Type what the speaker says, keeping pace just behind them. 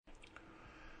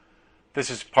This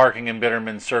is Parking in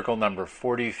Bitterman Circle number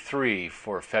 43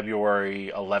 for February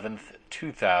 11th,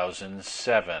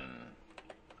 2007.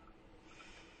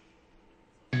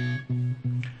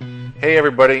 Hey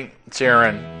everybody, it's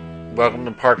Aaron. Welcome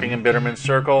to Parking in Bitterman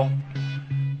Circle.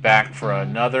 Back for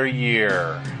another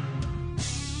year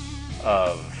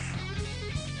of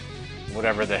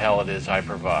whatever the hell it is I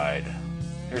provide.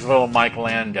 Here's a little Mike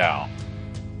Landau.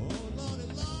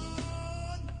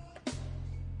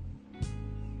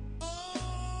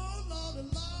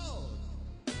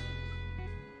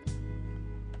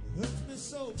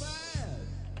 So bad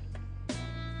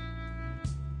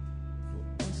for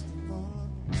us to part.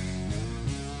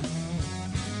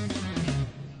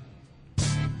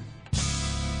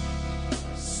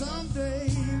 Someday,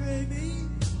 baby,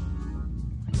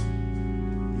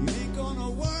 you ain't gonna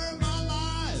worry my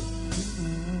life.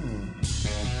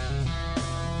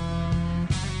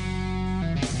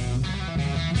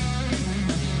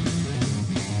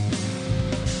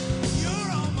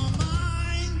 You're on my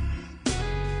mind.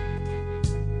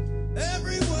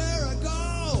 Everywhere I go,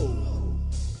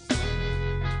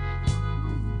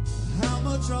 how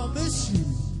much I'll miss you,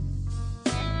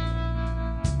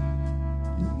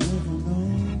 you never know.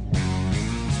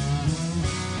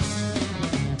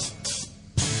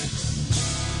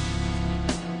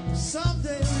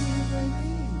 Someday, baby,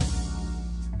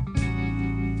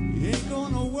 you ain't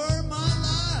gonna worry my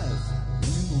life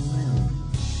anymore.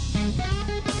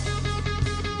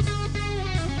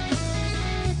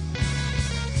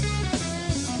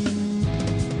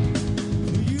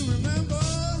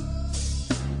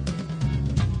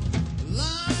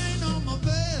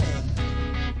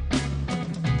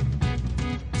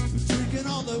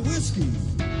 Whiskey,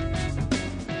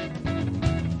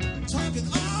 talking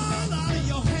all out of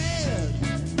your head.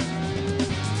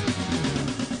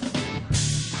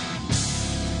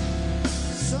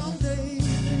 Someday,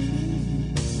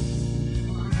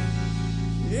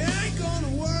 you ain't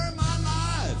gonna worry my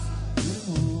life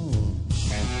anymore.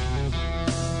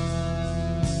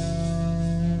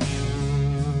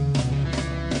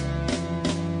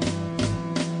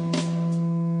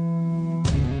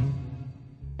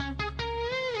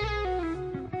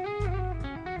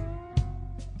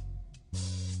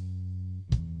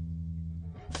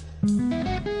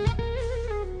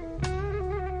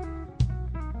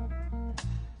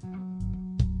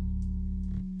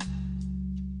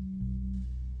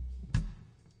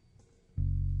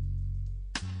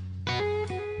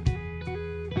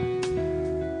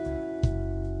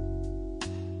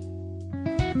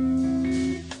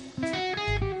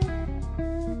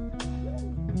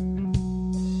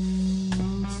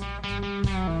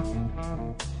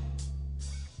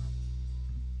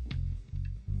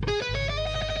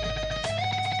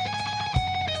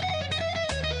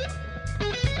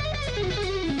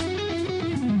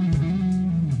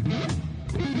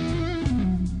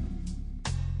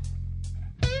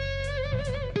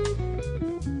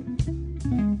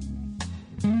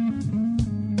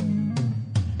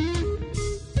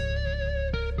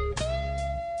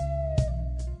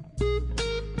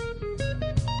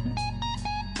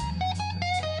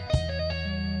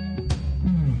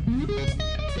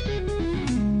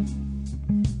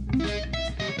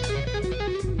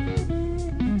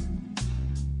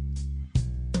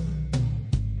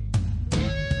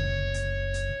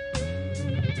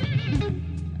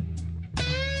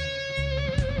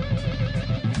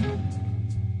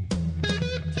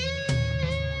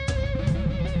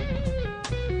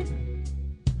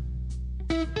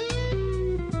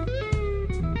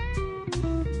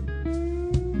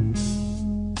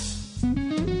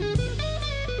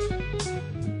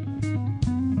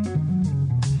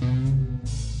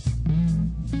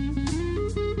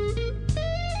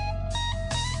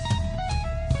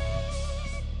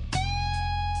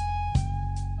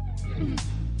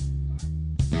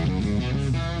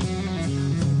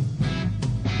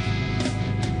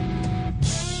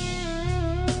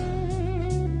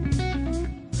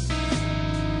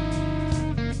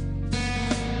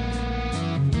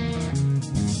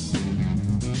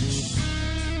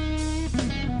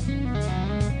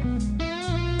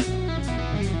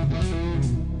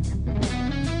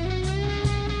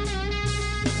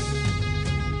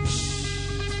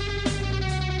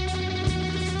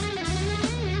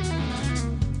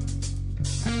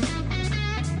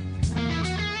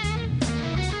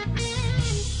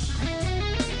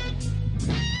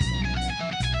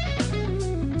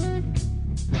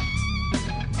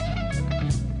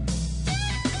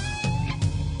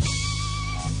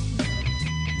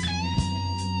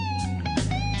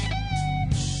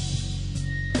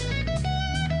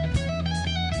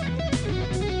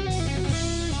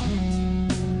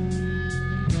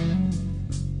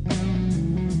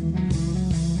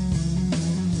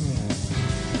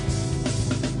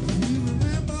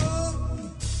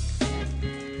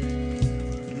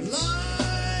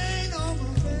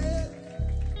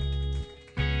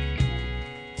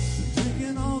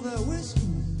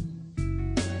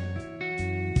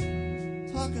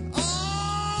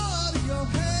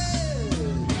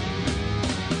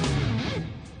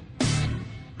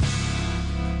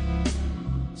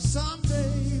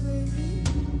 baby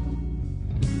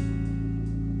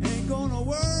ain't gonna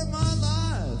worry my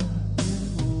life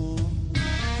anymore.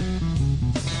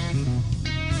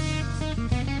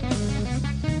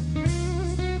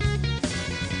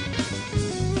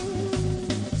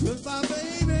 Goodbye,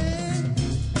 baby.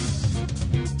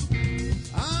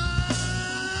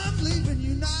 I'm leaving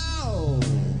you now.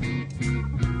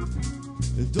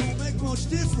 It don't make much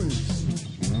difference,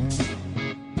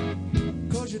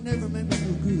 'cause you never made me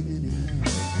feel good anyhow.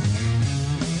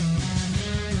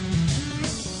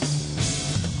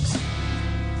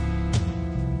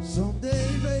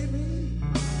 Someday, baby,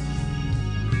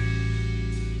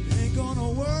 you ain't gonna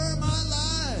worry my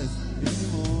life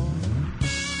anymore.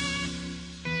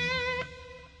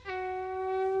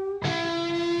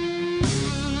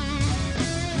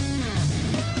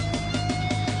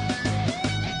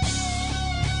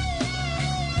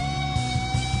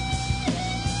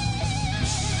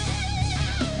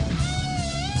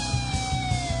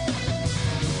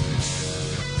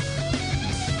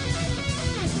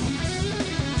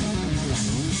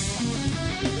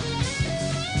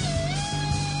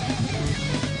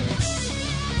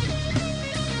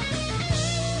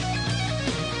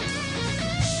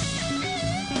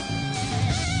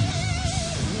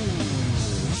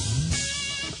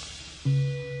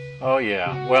 Oh,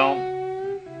 yeah. Well,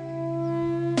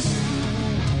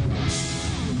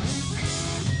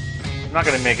 I'm not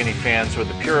going to make any fans with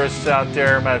the purists out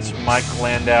there. That's Mike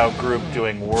Landau Group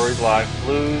doing Worried Life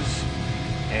Blues.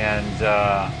 And,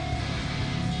 I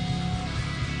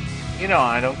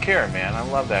don't care, man. I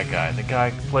love that guy. The guy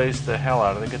plays the hell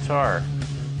out of the guitar.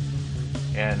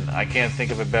 And I can't think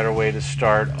of a better way to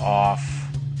start off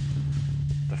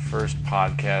the first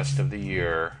podcast of the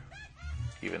year,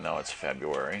 even though it's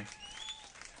February.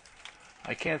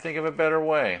 I can't think of a better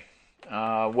way.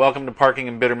 Welcome to Parking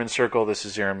in Bitterman Circle. This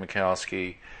is Aaron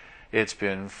Mikowski. It's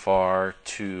been far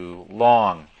too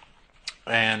long.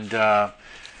 And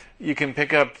you can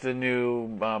pick up the new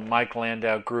Mike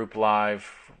Landau Group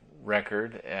Live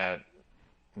record at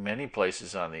many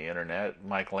places on the internet.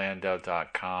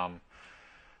 MikeLandau.com,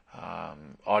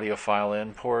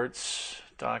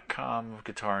 AudioFileImports.com,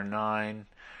 Guitar 9.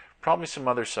 Probably some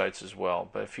other sites as well,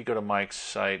 but if you go to Mike's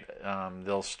site,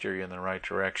 they'll steer you in the right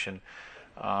direction.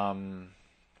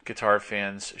 Guitar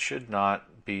fans should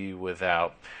not be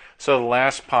without. So the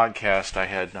last podcast I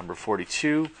had, number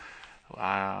 42,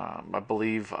 I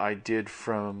believe I did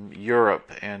from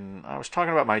Europe, and I was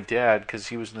talking about my dad because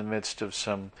he was in the midst of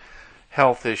some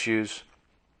health issues,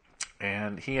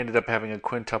 and he ended up having a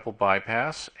quintuple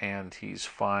bypass, and he's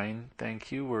fine,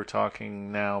 thank you. We're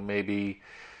talking now maybe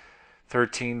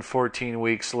 13, 14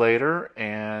 weeks later,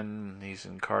 and he's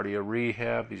in cardio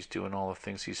rehab. He's doing all the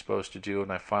things he's supposed to do,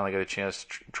 and I finally got a chance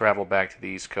to travel back to the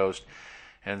East Coast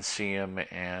and see him,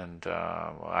 and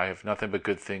I have nothing but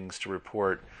good things to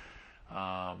report.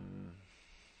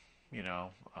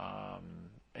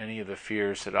 Any of the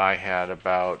fears that I had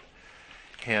about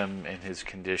him and his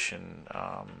condition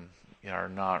are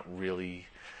not really,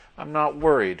 I'm not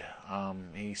worried.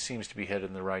 He seems to be headed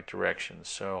in the right direction,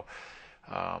 so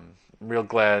I'm real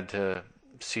glad to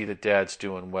see that Dad's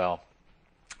doing well.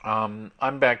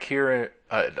 I'm back here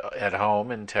at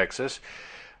home in Texas,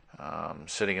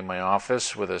 sitting in my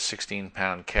office with a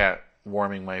 16-pound cat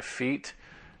warming my feet.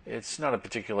 It's not a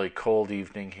particularly cold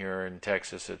evening here in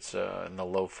Texas. It's in the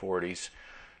low 40s,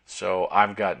 so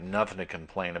I've got nothing to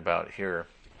complain about here.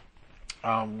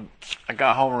 I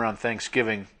got home around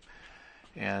Thanksgiving,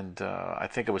 and I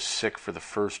think I was sick for the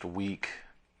first week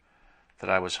that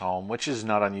I was home, which is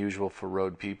not unusual for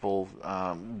road people.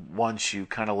 Once you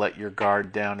kind of let your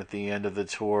guard down at the end of the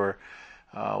tour,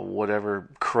 whatever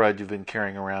crud you've been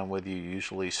carrying around with you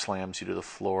usually slams you to the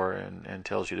floor and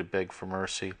tells you to beg for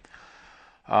mercy.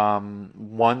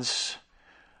 Once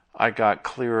I got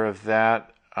clear of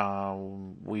that,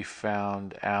 we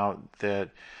found out that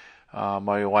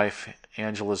my wife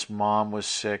Angela's mom was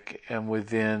sick, and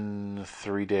within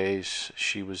 3 days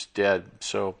she was dead.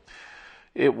 So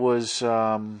it was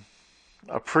a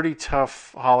pretty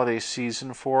tough holiday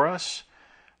season for us.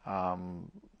 A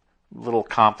little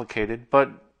complicated, but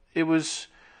it was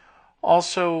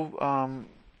also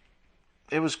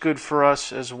it was good for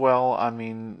us as well. I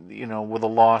mean, with a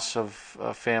loss of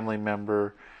a family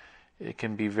member, it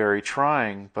can be very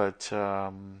trying, but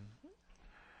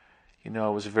it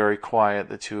was very quiet.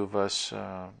 The two of us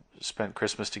spent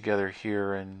Christmas together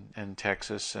here in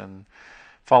Texas, and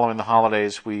following the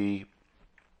holidays, we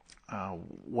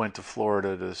went to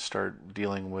Florida to start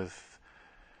dealing with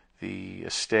the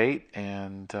estate,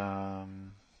 and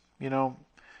you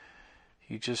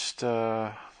just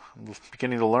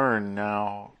beginning to learn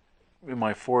now in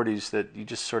my 40s that you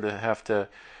just sort of have to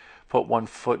put one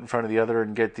foot in front of the other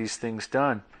and get these things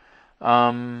done.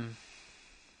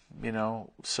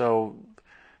 So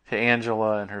to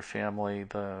Angela and her family,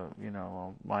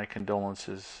 my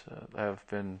condolences have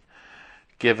been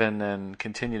given and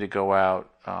continue to go out.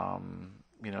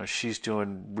 She's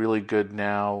doing really good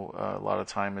now. A lot of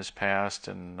time has passed,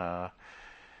 and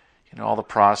all the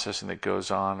processing that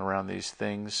goes on around these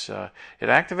things. It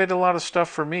activated a lot of stuff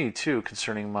for me too,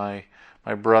 concerning my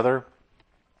brother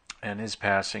and his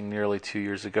passing nearly 2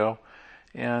 years ago.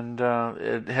 And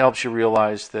it helps you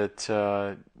realize that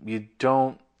you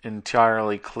don't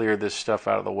entirely clear this stuff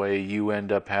out of the way. You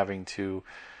end up having to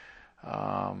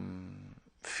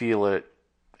feel it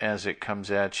as it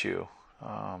comes at you.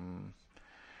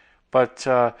 But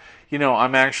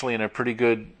I'm actually in a pretty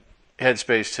good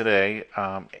headspace today.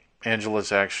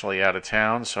 Angela's actually out of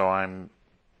town, so I'm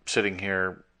sitting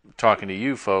here talking to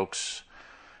you folks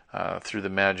through the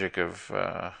magic of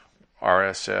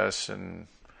RSS and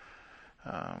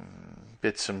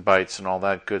bits and bytes and all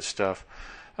that good stuff.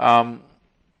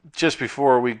 Just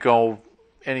before we go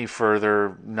any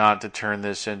further, not to turn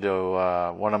this into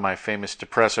one of my famous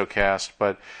Depresso cast,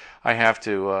 but I have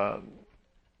to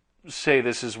say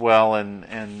this as well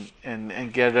and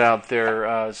get it out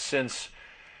there. Since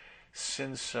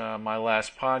my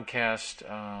last podcast,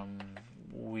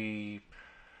 we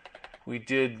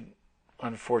did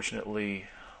unfortunately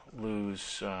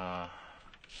lose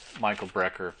Michael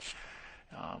Brecker.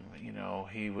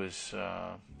 He was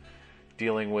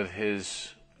dealing with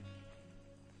his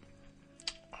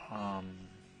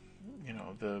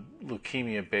the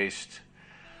leukemia-based.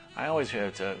 I always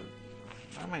have to.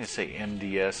 I'm going to say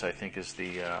MDS. I think is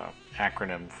the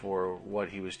acronym for what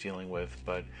he was dealing with,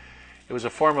 but it was a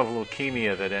form of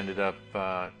leukemia that ended up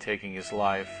taking his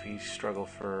life. He struggled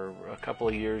for a couple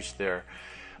of years there.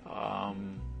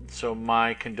 So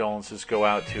my condolences go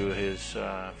out to his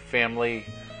family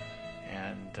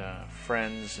and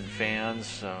friends and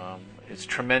fans. It's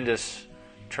tremendous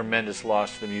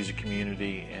loss to the music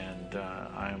community, and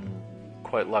I'm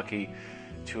quite lucky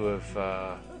to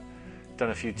have done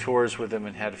a few tours with him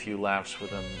and had a few laughs with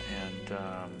him,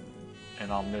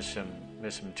 and I'll miss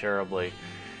him terribly.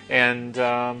 And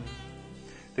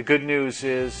the good news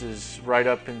is right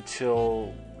up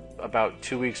until about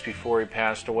 2 weeks before he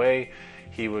passed away,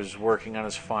 he was working on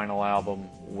his final album,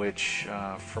 which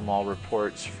from all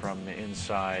reports from the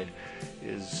inside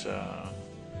is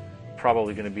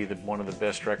probably going to be one of the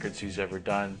best records he's ever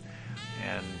done.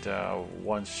 And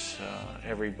once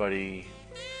everybody,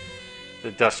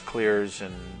 the dust clears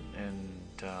and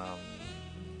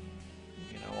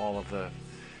all of the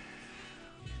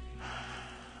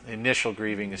initial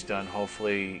grieving is done,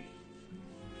 hopefully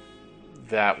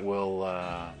that will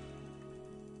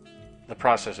the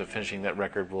process of finishing that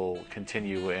record will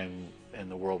continue, and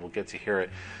the world will get to hear it.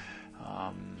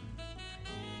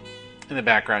 In the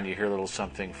background, you hear a little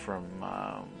something from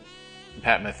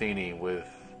Pat Metheny with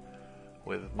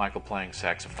Michael playing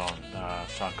saxophone, a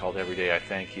song called "Every Day I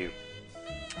Thank You,"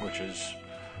 which has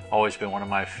always been one of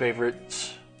my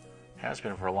favorites. Has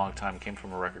been for a long time. It came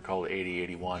from a record called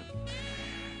 8081.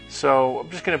 So I'm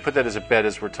just going to put that as a bet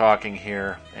as we're talking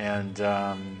here, and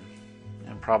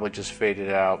probably just fade it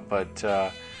out. But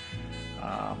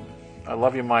I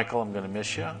love you, Michael. I'm going to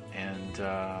miss you, and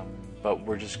but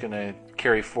we're just going to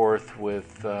carry forth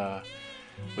with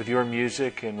your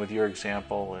music and with your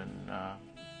example, and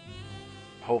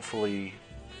hopefully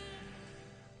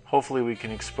we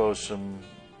can expose some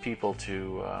people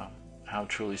to how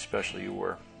truly special you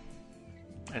were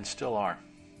and still are.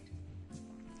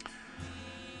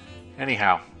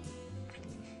 Anyhow,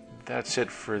 that's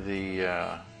it for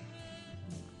the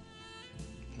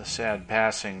sad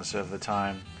passings of the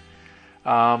time.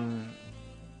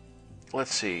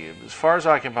 Let's see. As far as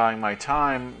occupying my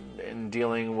time in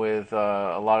dealing with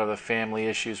a lot of the family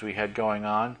issues we had going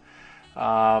on,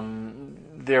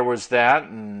 there was that,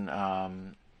 and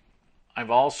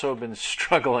I've also been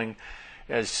struggling,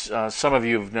 as some of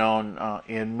you have known,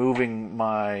 in moving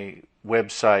my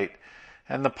website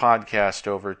and the podcast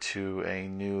over to a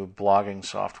new blogging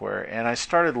software. And I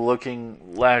started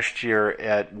looking last year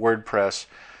at WordPress.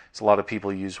 A lot of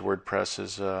people use WordPress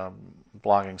as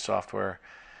blogging software,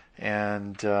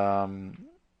 and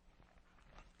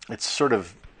it's sort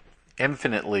of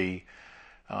infinitely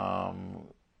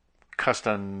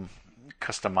customizable,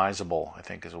 I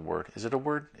think is a word. Is it a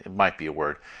word? It might be a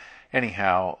word.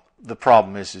 Anyhow, the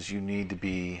problem is you need to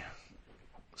be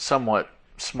somewhat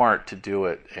smart to do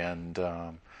it, and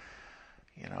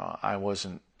I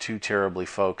wasn't too terribly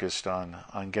focused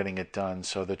on getting it done.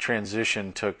 So the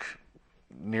transition took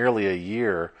nearly a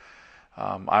year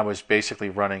I was basically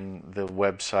running the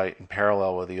website in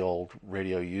parallel with the old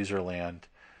Radio Userland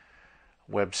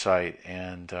website,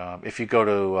 and if you go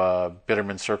to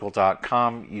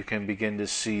bittermancircle.com, you can begin to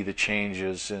see the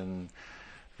changes in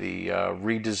the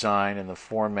redesign and the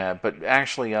format. But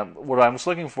actually, what I was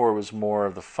looking for was more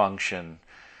of the function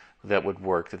that would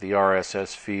work, that the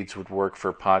RSS feeds would work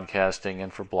for podcasting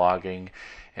and for blogging,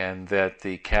 and that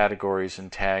the categories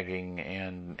and tagging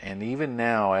and even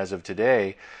now, as of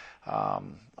today,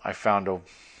 I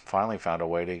finally found a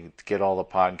way to get all the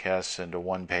podcasts into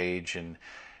one page, and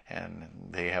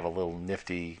they have a little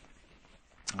nifty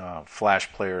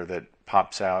flash player that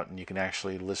pops out, and you can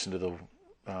actually listen to the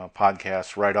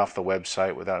podcasts right off the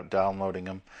website without downloading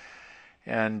them,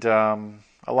 and a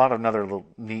lot of other little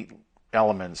neat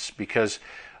elements, because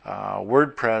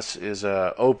WordPress is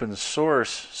a open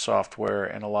source software,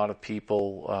 and a lot of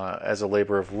people, as a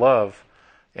labor of love,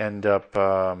 end up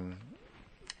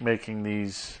making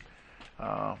these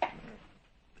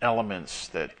elements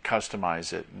that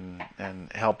customize it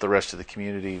and help the rest of the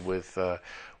community with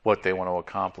what they want to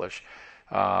accomplish.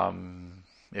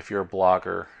 If you're a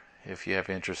blogger, if you have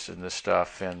interest in this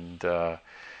stuff, and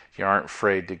you aren't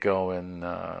afraid to go and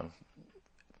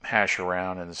hash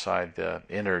around inside the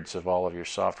innards of all of your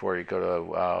software, you go to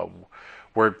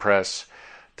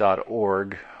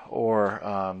WordPress.org, or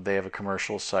they have a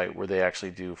commercial site where they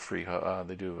actually do free.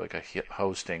 They do like a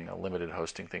limited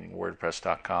hosting thing,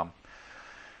 WordPress.com.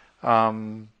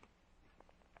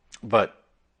 But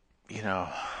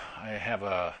I have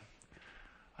a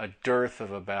dearth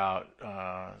of about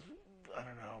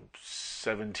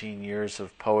 17 years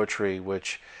of poetry,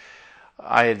 which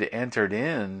I had entered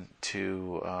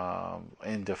into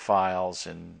files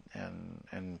and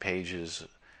pages,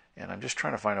 and I'm just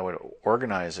trying to find a way to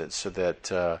organize it so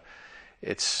that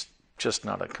it's just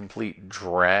not a complete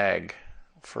drag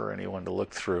for anyone to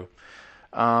look through.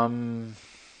 I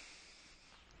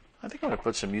think I'm going to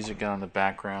put some music down in the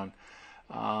background.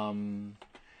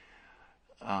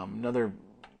 Another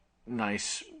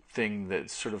nice thing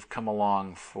that's sort of come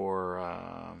along for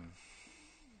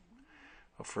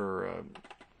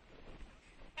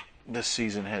this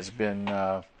season has been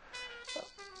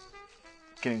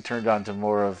getting turned on to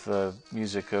more of the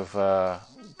music of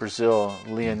Brazil,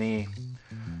 Leoni.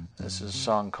 This is a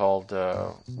song called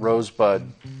Rosebud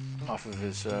off of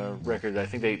his record. I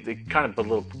think they kind of put a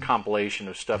little compilation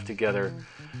of stuff together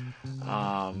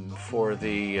for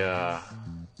the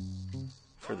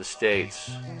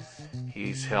States.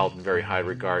 He's held in very high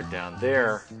regard down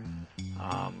there,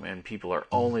 and people are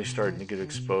only starting to get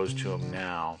exposed to him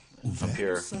now up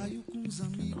here.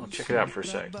 I'll check it out for a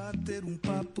sec.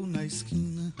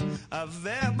 A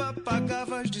verba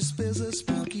pagava as despesas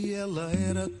porque ela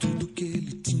era tudo que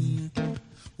ele tinha.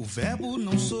 O verbo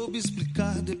não soube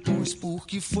explicar depois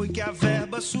porque foi que a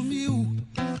verba sumiu.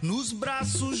 Nos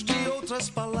braços de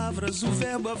outras palavras, o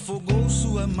verbo afogou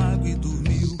sua mágoa e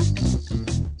dormiu.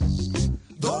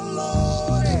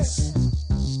 Dolores,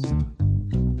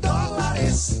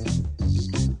 dólares.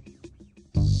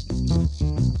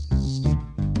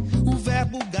 O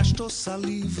verbo gastou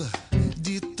saliva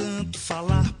de tanto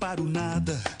falar para o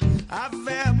nada. A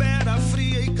verba era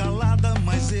fria e calada,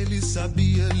 mas ele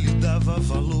sabia, lhe dava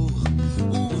valor.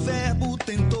 O verbo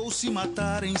tentou se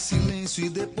matar em silêncio e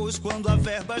depois, quando a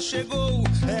verba chegou,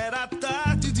 era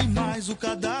tarde demais, o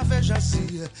cadáver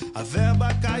jazia. A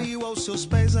verba caiu aos seus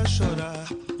pés a chorar,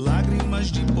 lágrimas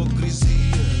de hipocrisia.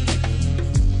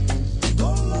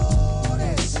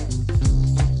 Dolores,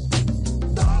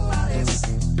 dólares.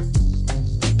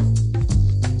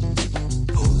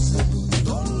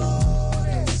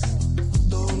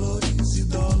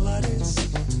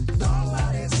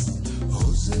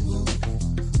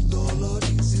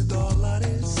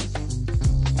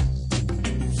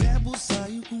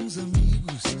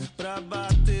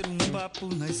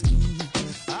 Na esquina,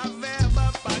 a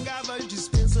verba pagava as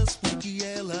despesas porque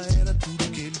ela era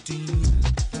tudo que ele tinha.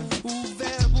 O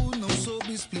verbo não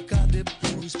soube explicar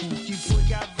depois porque foi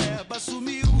que a verba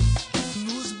sumiu.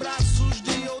 Nos braços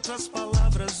de outras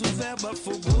palavras, o verbo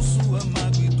afogou sua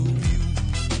mágoa e dormiu.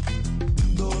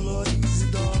 Dolores e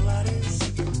dólares,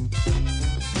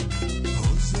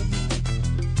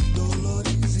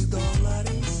 dolores e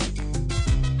dólares.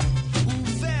 O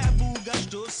verbo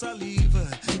gastou saliva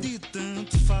de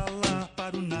tanto falar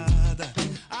para o nada.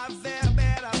 A verba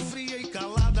era fria e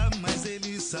calada, mas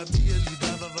ele sabia, lhe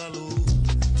dava valor.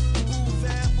 O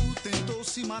verbo tentou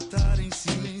se matar em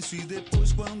silêncio e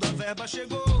depois, quando a verba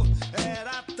chegou,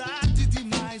 era tarde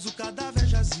demais, o cadáver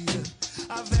jazia.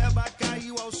 A verba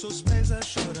caiu aos seus pés a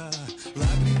chorar,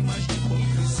 lágrimas de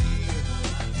hipocrisia.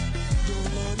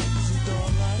 Dolores e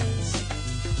dólares,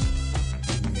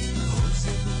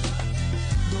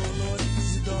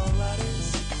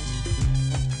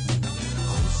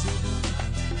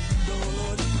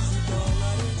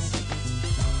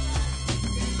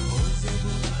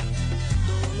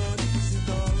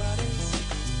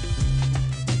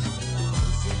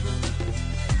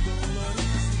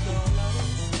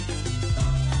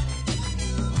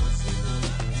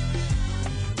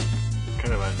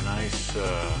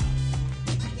 this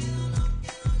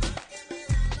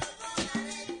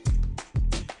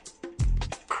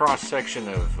cross section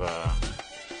of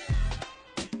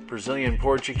Brazilian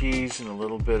Portuguese and a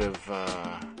little bit of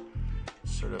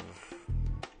sort of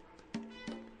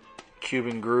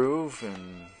Cuban groove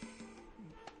and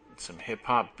some hip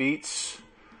hop beats.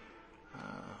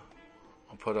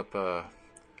 I'll put up a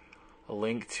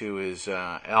link to his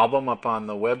album up on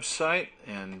the website,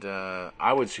 and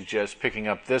I would suggest picking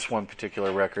up this one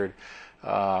particular record.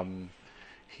 Leonie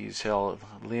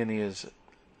is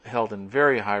held in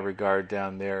very high regard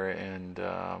down there, and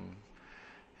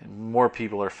more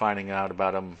people are finding out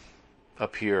about him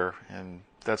up here, and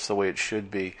that's the way it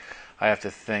should be. I have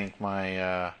to thank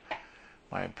my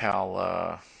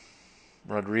pal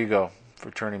Rodrigo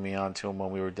for turning me on to him when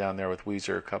we were down there with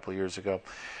Weezer a couple of years ago.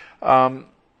 I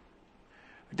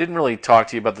didn't really talk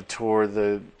to you about the tour.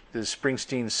 The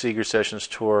Springsteen Seeger Sessions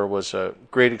tour was a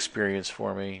great experience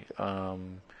for me. It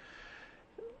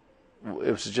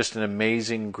was just an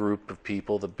amazing group of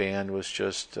people. The band was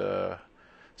just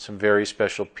some very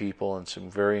special people and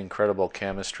some very incredible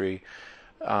chemistry.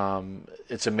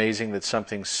 It's amazing that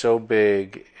something so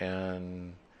big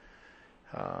and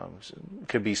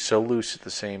could be so loose at the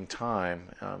same time.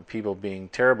 People being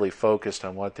terribly focused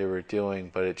on what they were doing,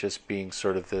 but it just being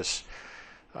sort of this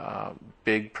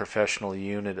big professional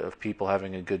unit of people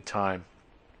having a good time.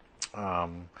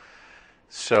 And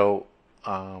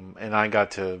I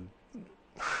got to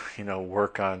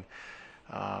work on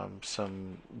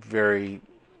some very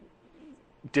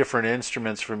different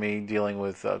instruments for me, dealing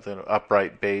with the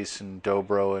upright bass and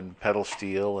dobro and pedal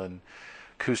steel and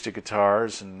acoustic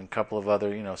guitars and a couple of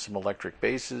other, some electric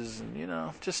basses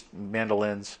and, just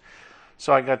mandolins.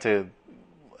 So I got to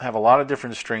have a lot of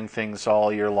different string things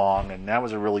all year long, and that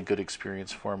was a really good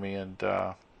experience for me. And,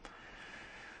 I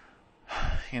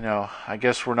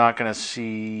guess we're not going to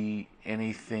see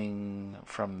anything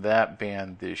from that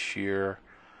band this year,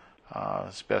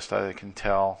 as best I can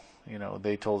tell.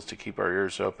 They told us to keep our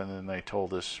ears open, and they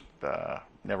told us,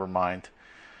 never mind.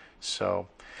 So,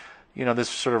 this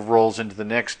sort of rolls into the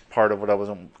next part of what I was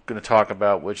going to talk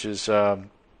about, which is,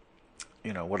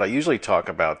 what I usually talk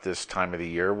about this time of the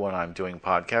year when I'm doing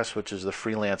podcasts, which is the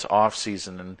freelance off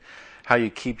season and how you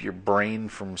keep your brain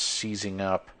from seizing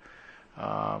up.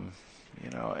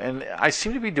 And I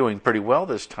seem to be doing pretty well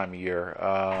this time of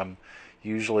year.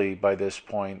 Usually by this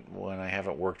point, when I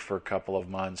haven't worked for a couple of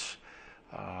months,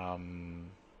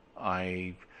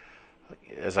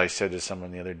 as I said to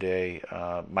someone the other day,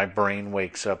 my brain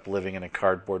wakes up living in a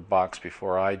cardboard box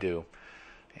before I do.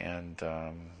 And,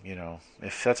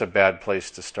 if that's a bad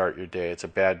place to start your day, it's a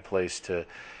bad place to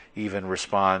even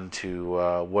respond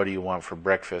to what do you want for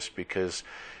breakfast, because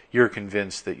you're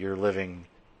convinced that you're living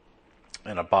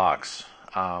in a box.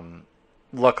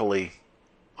 Luckily,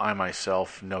 I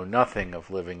myself know nothing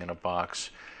of living in a box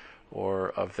or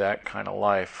of that kind of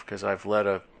life, because I've led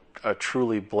a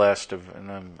truly blessed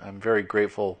and I'm very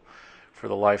grateful for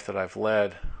the life that I've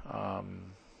led.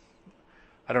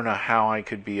 I don't know how I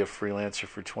could be a freelancer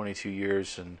for 22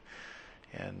 years and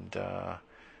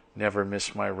never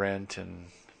miss my rent and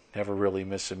never really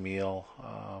miss a meal.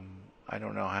 I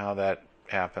don't know how that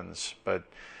happens, but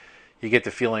you get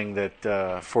the feeling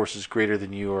that forces greater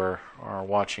than you are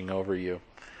watching over you.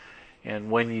 And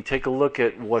when you take a look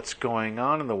at what's going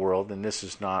on in the world, and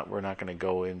we're not going to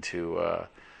go into a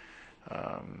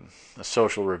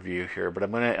social review here, but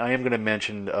I am going to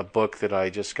mention a book that I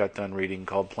just got done reading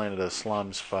called Planet of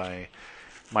Slums by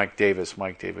Mike Davis.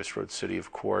 Mike Davis wrote City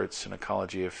of Quartz and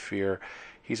Ecology of Fear.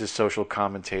 He's a social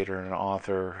commentator and an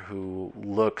author who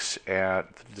looks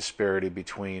at the disparity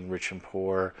between rich and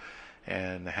poor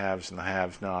and the haves and the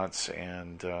have-nots,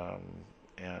 and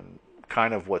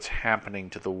kind of what's happening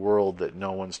to the world that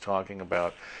no one's talking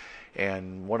about.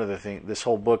 And one of the things, this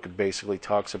whole book basically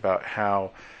talks about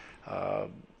how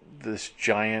this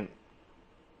giant,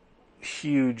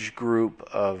 huge group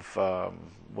of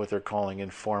what they're calling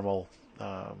informal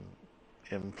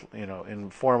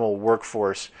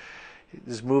workforce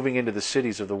is moving into the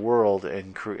cities of the world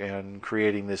and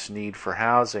creating this need for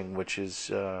housing, which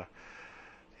is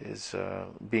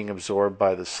being absorbed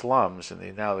by the slums.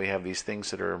 And now we have these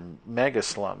things that are mega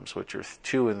slums, which are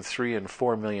 2 and 3 and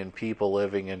 4 million people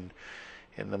living in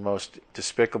the most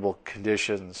despicable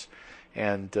conditions.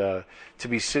 And to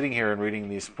be sitting here and reading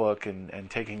this book and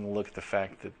taking a look at the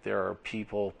fact that there are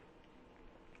people,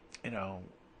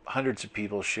 hundreds of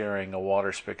people sharing a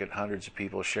water spigot, hundreds of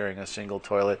people sharing a single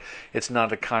toilet. It's not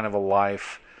the kind of a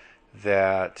life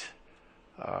that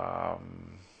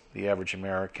the average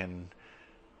American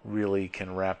really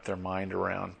can wrap their mind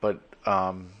around. But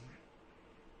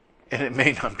and it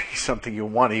may not be something you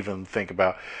want to even think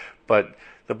about, but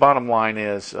the bottom line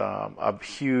is a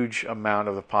huge amount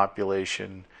of the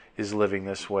population is living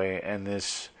this way, and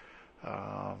this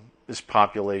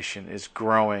population is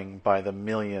growing by the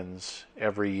millions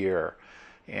every year,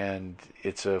 and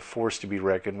it's a force to be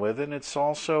reckoned with, and it's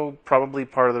also probably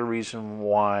part of the reason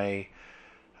why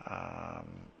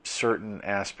certain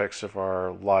aspects of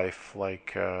our life,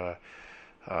 like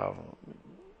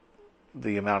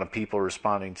the amount of people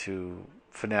responding to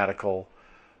fanatical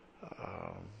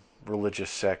religious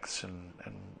sects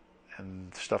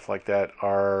and stuff like that,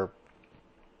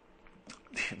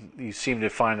 you seem to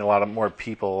find a lot more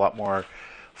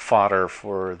fodder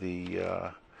for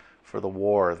the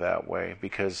war that way,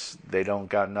 because they don't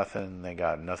got nothing, they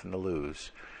got nothing to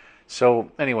lose.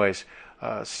 So, anyways,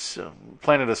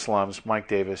 Planet of Slums, Mike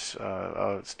Davis.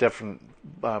 It's definitely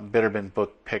Bitterman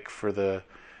book pick for the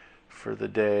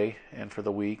day and for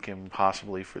the week and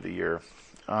possibly for the year.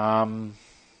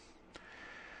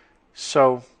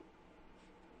 So,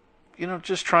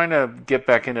 just trying to get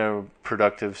back in a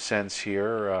productive sense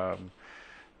here.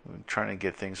 Trying to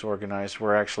get things organized.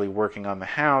 We're actually working on the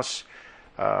house.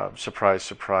 Surprise,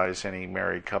 surprise, any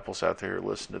married couples out there who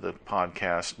listen to the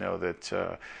podcast know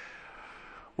that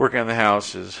working on the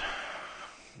house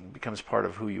becomes part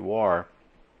of who you are.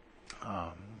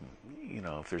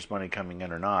 If there's money coming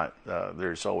in or not,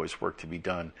 there's always work to be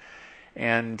done.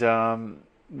 And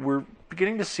we're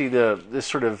beginning to see this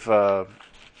sort of, a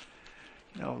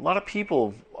lot of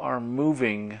people are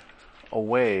moving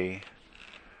away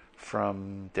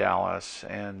from Dallas,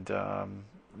 and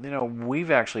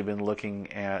we've actually been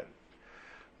looking at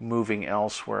moving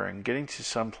elsewhere and getting to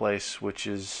some place which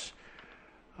is,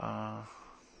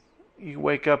 you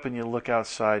wake up and you look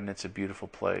outside and it's a beautiful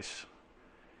place.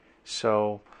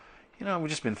 So, we've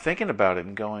just been thinking about it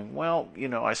and going, well,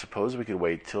 I suppose we could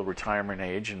wait till retirement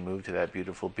age and move to that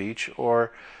beautiful beach,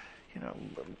 or,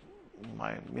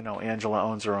 Angela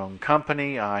owns her own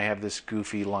company. I have this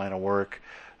goofy line of work.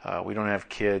 We don't have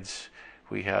kids.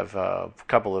 We have a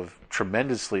couple of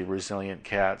tremendously resilient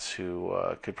cats who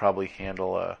could probably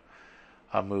handle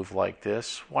a move like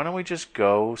this. Why don't we just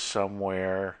go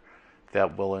somewhere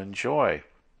that we'll enjoy?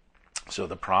 So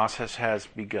the process has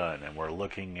begun, and we're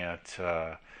looking at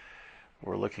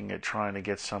trying to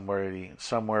get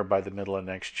somewhere by the middle of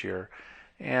next year,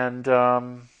 and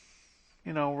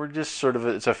we're just sort of,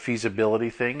 it's a feasibility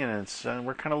thing, and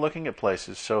we're kind of looking at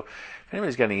places. So if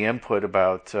anybody's got any input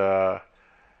about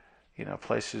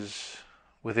places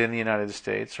within the United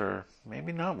States, or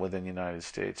maybe not within the United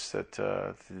States,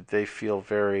 that they feel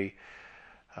very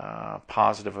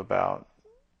positive about,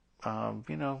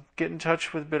 get in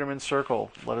touch with Bitterman Circle.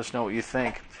 Let us know what you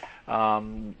think.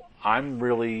 I'm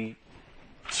really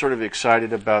sort of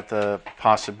excited about the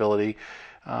possibility.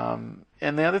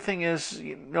 And the other thing is,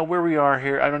 where we are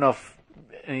here, I don't know if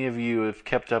any of you have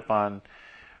kept up on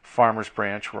Farmers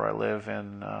Branch, where I live,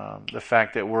 and the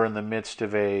fact that we're in the midst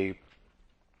of a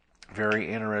very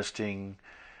interesting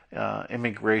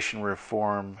immigration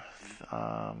reform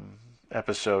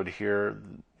episode here.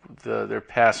 They're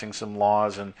passing some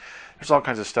laws, and there's all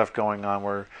kinds of stuff going on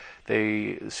where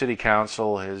the city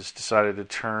council has decided to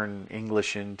turn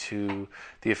English into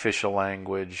the official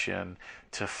language, and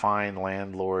to fine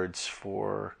landlords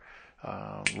for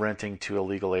renting to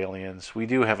illegal aliens. We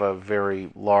do have a very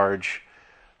large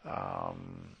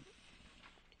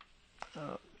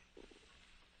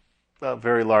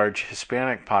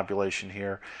Hispanic population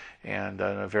here, and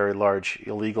a very large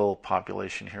illegal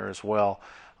population here as well,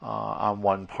 in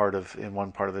one part of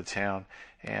the town,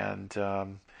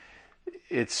 and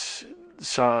it's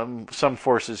some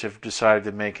forces have decided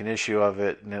to make an issue of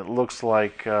it, and it looks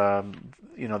like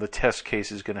the test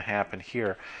case is going to happen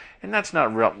here, and that's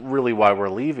not really why we're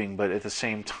leaving, but at the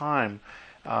same time,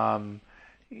 the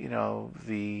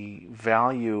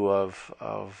value of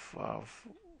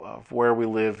where we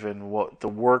live and what the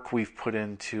work we've put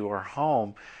into our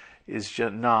home is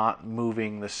just not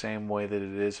moving the same way that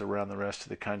it is around the rest of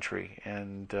the country.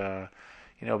 And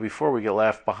before we get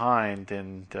left behind,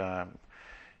 and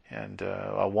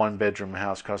a one-bedroom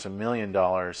house costs $1 million,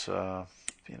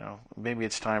 maybe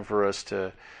it's time for us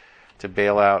to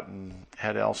bail out and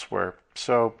head elsewhere.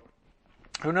 So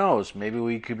who knows? Maybe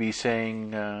we could be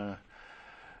saying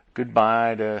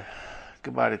goodbye to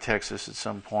Texas at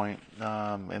some point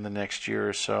in the next year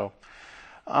or so.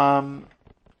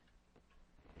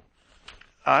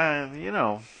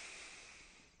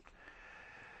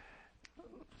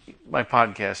 My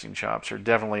podcasting chops are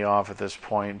definitely off at this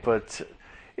point, but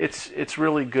it's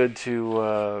really good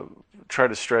to try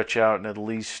to stretch out and at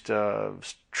least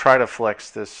try to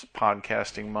flex this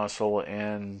podcasting muscle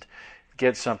and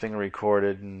get something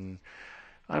recorded, and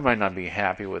I might not be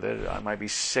happy with it. I might be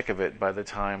sick of it by the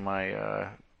time I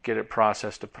get it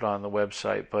processed to put on the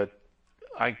website, but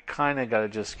I kind of got to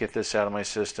just get this out of my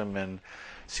system and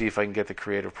see if I can get the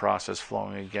creative process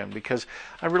flowing again, because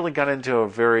I really got into a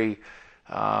very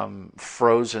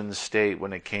frozen state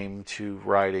when it came to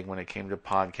writing, when it came to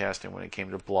podcasting, when it came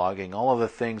to blogging. All of the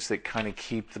things that kind of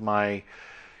keep my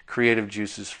creative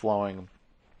juices flowing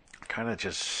kind of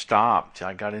just stopped.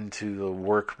 I got into the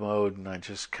work mode, and I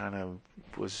just kind of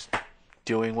was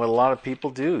doing what a lot of people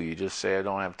do. You just say, I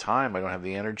don't have time, I don't have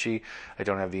the energy, I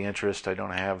don't have the interest, I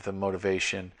don't have the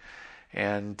motivation.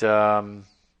 And I'm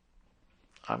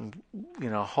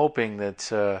hoping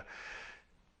that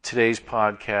today's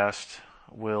podcast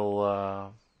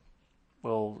will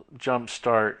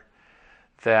jumpstart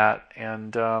that.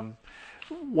 And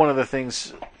one of the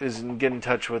things is getting in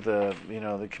touch with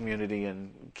the community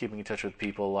and keeping in touch with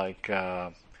people like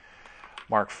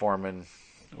Mark Foreman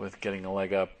with Getting a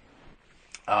Leg Up.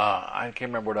 I can't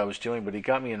remember what I was doing, but he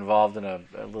got me involved in a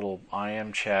little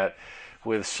IM chat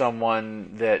with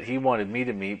someone that he wanted me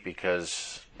to meet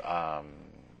because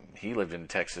he lived in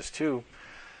Texas too.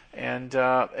 And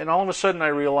all of a sudden I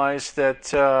realized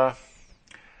that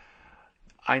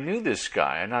I knew this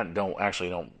guy. I don't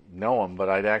know him, but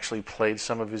I'd actually played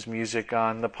some of his music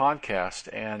on the podcast.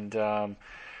 And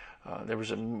there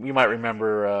was you might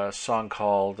remember a song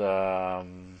called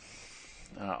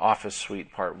Office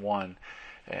Suite Part 1,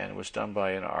 and it was done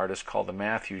by an artist called The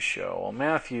Matthew Show. Well,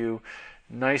 Matthew,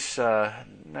 nice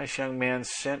young man,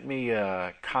 sent me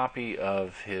a copy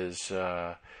of his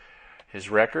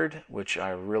record, which I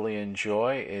really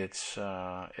enjoy. It's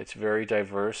very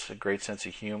diverse, a great sense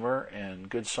of humor, and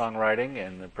good songwriting,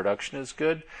 and the production is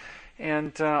good.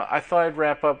 And I thought I'd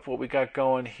wrap up what we got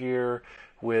going here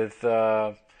with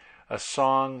a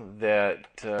song that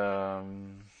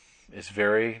is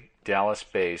very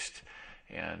Dallas-based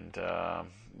and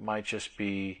might just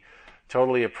be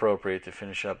totally appropriate to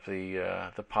finish up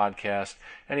the podcast.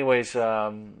 Anyways,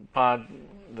 the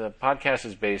podcast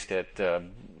is based at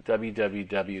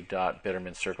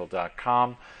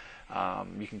www.bittermancircle.com.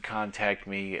 You can contact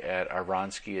me at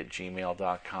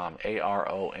aronsky@gmail.com,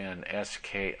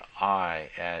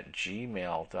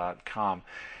 ARONSKI@gmail.com.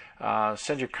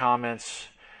 Send your comments,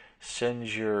 send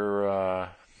your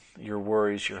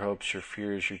worries, your hopes, your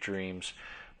fears, your dreams,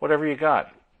 whatever you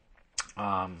got.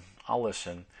 I'll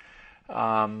listen.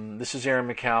 This is Aaron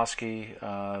Mikowski.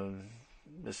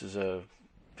 This is a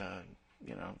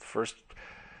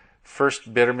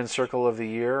first Bitterman Circle of the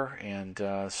year, and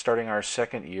starting our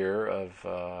second year of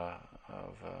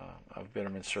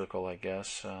Bitterman Circle, I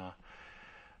guess.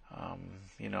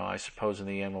 I suppose in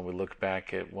the end, when we look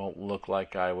back, it won't look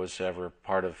like I was ever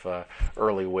part of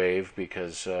early wave,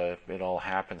 because it all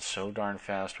happened so darn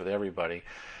fast with everybody.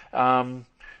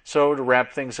 So to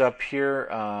wrap things up here,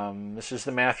 this is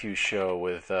the Matthew Show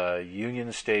with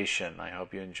Union Station. I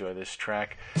hope you enjoy this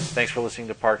track. Thanks for listening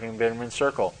to Parking Bitterman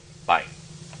Circle. Bye.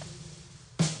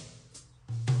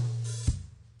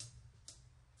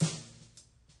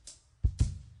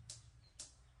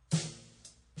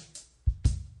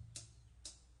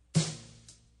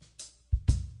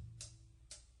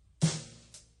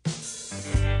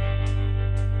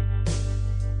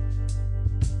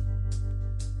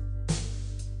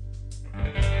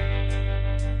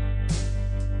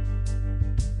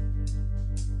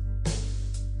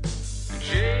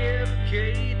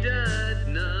 Died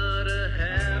not a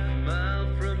half mile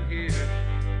from here.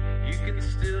 You can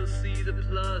still see the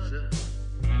plaza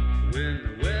when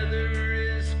the weather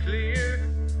is clear.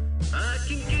 I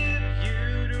can give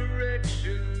you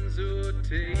directions or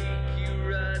take you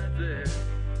right there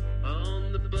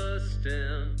on the bus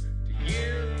down to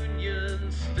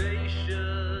Union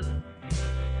Station.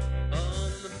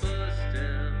 On the bus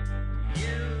down to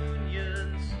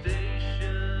Union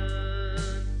Station.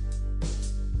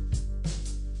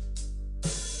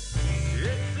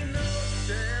 It's an old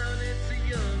town, it's a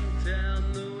young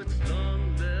town, though it's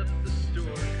long left the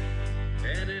store,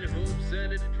 and it hopes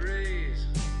and it prays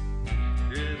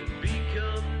it'll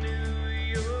become New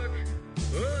York.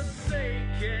 Oh, say,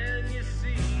 can you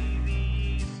see the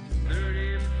East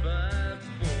 35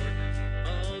 fork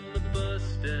on the bus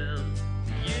down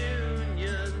to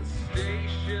Union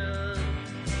Station?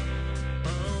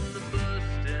 On the bus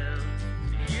down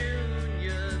to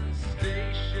Union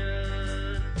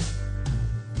Station.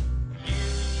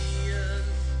 Union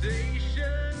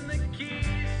Station, the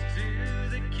keys to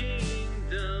the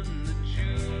kingdom, the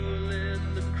jewel in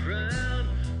the crown.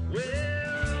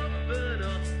 We're open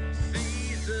all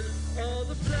season, all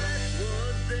the black